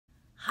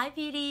Hi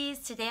beauties!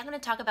 Today I'm going to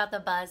talk about the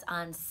buzz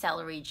on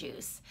celery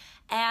juice.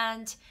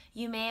 And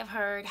you may have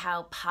heard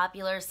how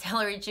popular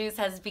celery juice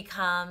has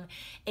become.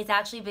 It's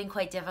actually been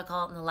quite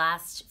difficult in the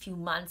last few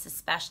months,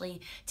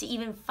 especially to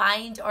even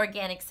find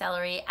organic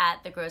celery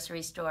at the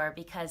grocery store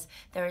because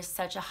there is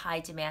such a high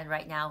demand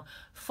right now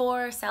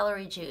for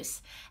celery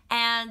juice.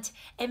 And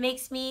it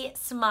makes me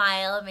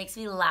smile, it makes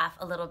me laugh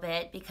a little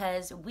bit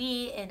because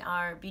we in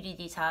our Beauty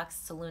Detox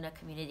Saluna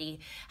community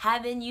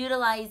have been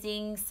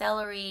utilizing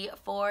celery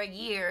for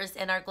years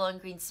in our glowing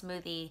green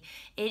smoothie.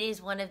 It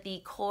is one of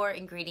the core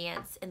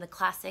ingredients in the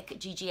classic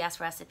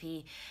GGS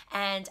recipe.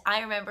 And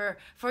I remember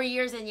for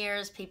years and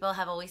years, people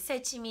have always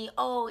said to me,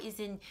 oh,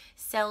 isn't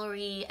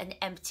celery an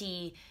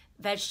empty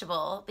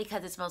vegetable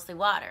because it's mostly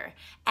water?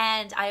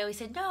 And I always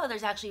said, no,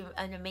 there's actually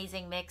an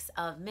amazing mix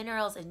of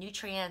minerals and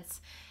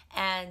nutrients,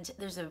 and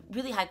there's a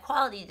really high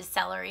quality to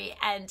celery.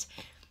 And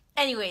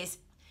anyways,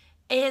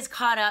 it has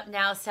caught up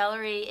now.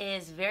 Celery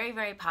is very,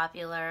 very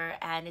popular,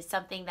 and it's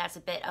something that's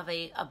a bit of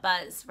a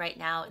buzz right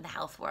now in the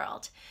health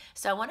world.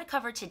 So I want to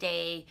cover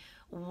today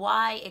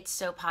why it's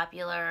so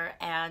popular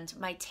and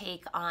my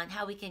take on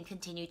how we can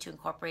continue to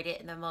incorporate it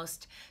in the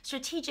most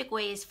strategic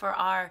ways for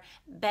our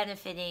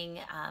benefiting,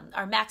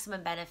 our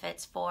maximum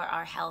benefits for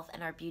our health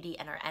and our beauty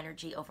and our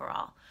energy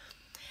overall.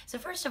 So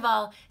first of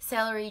all,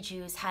 celery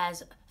juice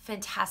has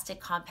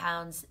fantastic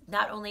compounds,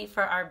 not only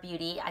for our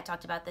beauty. I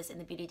talked about this in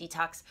the Beauty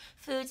Detox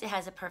Foods. It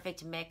has a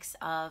perfect mix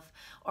of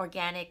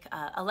organic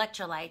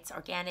electrolytes,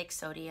 organic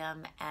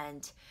sodium,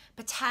 and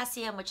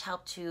potassium, which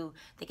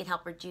they can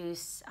help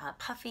reduce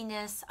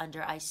puffiness,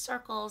 under eye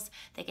circles.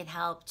 They can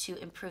help to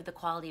improve the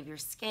quality of your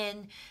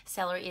skin.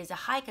 Celery is a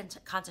high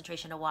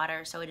concentration of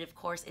water, so it of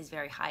course is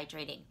very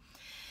hydrating.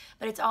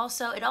 But it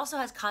also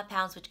has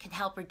compounds which can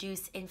help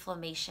reduce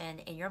inflammation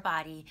in your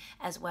body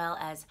as well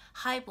as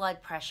high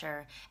blood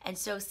pressure. And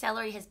so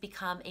celery has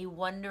become a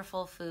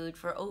wonderful food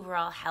for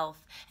overall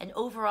health and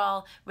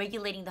overall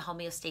regulating the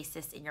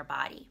homeostasis in your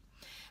body.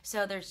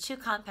 So there's two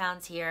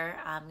compounds here.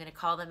 I'm going to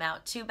call them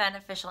out, two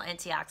beneficial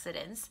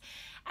antioxidants.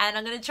 And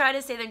I'm going to try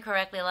to say them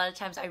correctly. A lot of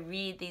times I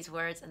read these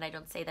words and I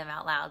don't say them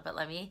out loud, but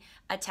let me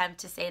attempt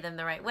to say them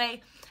the right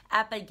way.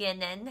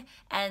 Apigenin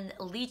and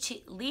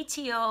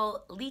luteolin.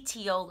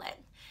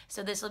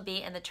 So this will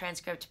be in the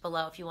transcript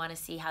below if you want to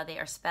see how they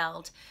are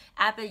spelled.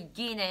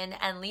 Apigenin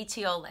and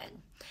luteolin.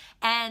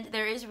 And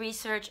there is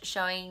research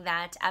showing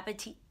that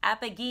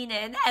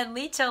apigenin and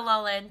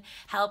luteolin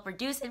help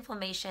reduce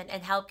inflammation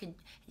and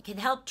can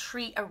help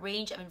treat a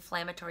range of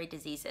inflammatory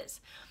diseases.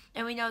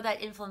 And we know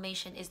that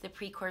inflammation is the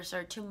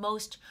precursor to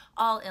most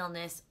all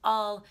illness,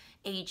 all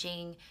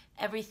aging,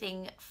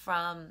 everything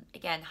from,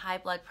 again, high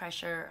blood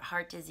pressure,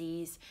 heart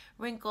disease,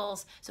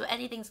 wrinkles. So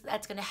anything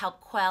that's going to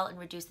help quell and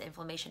reduce the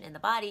inflammation in the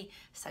body,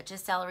 such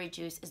as celery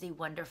juice, is a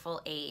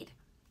wonderful aid.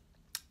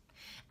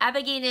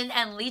 Apigenin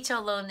and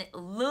luteolin,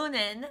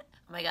 oh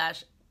my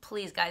gosh,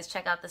 please guys,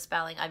 check out the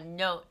spelling.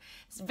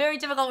 It's a very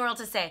difficult word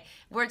to say.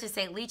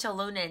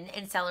 Luteolin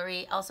in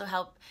celery also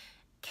help.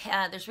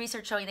 There's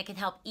research showing they can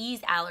help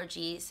ease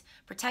allergies,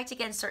 protect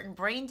against certain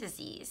brain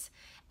disease,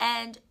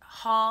 and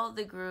halt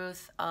the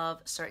growth of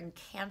certain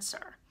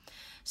cancer.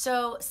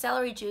 So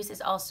celery juice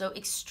is also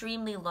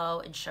extremely low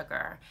in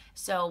sugar.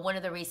 So one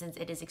of the reasons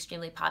it is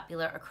extremely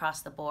popular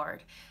across the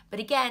board. But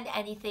again,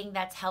 anything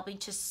that's helping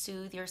to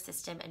soothe your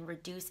system and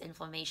reduce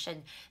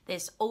inflammation,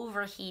 this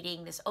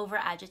overheating, this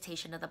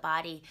over-agitation of the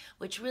body,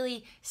 which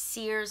really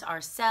sears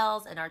our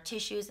cells and our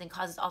tissues and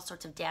causes all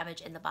sorts of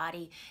damage in the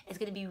body, is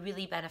going to be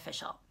really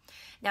beneficial.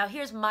 Now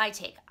here's my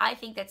take. I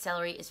think that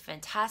celery is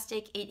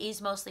fantastic. It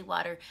is mostly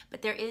water,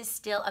 but there is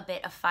still a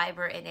bit of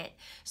fiber in it.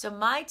 So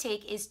my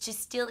take is to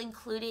still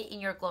include it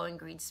in your glowing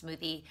green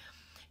smoothie.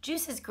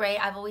 Juice is great.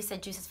 I've always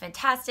said juice is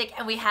fantastic,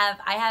 and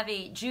I have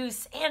a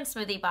juice and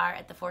smoothie bar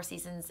at the Four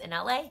Seasons in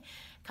LA.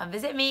 Come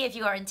visit me if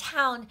you are in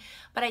town,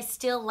 but I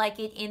still like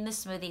it in the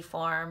smoothie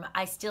form.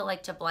 I still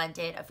like to blend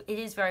it. It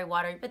is very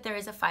watery, but there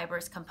is a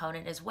fibrous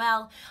component as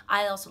well.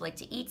 I also like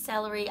to eat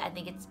celery. I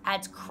think it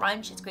adds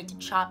crunch. It's great to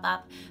chop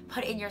up,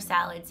 put in your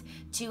salads,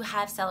 to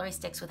have celery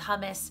sticks with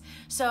hummus.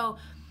 So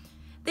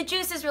the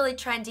juice is really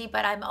trendy,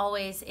 but I'm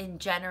always, in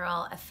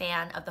general, a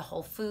fan of the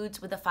whole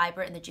foods with the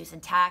fiber and the juice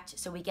intact,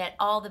 so we get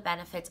all the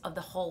benefits of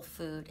the whole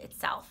food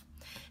itself.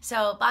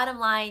 So bottom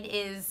line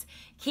is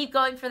keep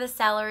going for the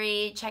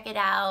celery. Check it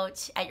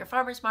out at your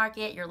farmer's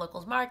market, your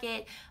local's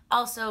market.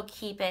 Also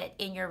keep it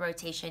in your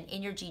rotation,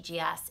 in your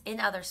GGS, in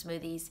other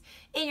smoothies,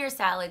 in your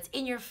salads,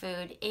 in your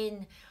food,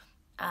 in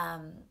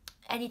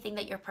anything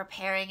that you're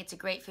preparing. It's a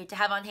great food to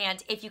have on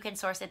hand if you can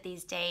source it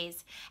these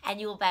days, and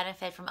you will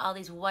benefit from all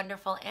these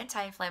wonderful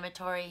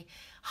anti-inflammatory,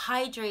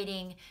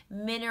 hydrating,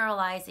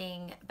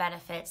 mineralizing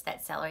benefits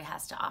that celery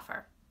has to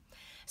offer.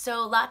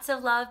 So lots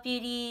of love,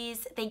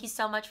 beauties. Thank you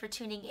so much for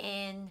tuning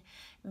in.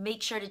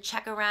 Make sure to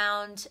check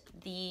around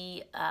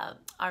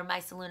our My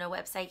Saluna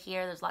website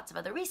here. There's lots of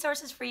other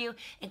resources for you,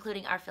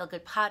 including our Feel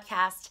Good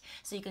podcast,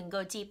 so you can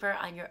go deeper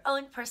on your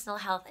own personal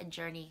health and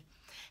journey.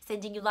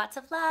 Sending you lots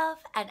of love,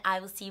 and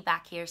I will see you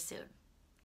back here soon.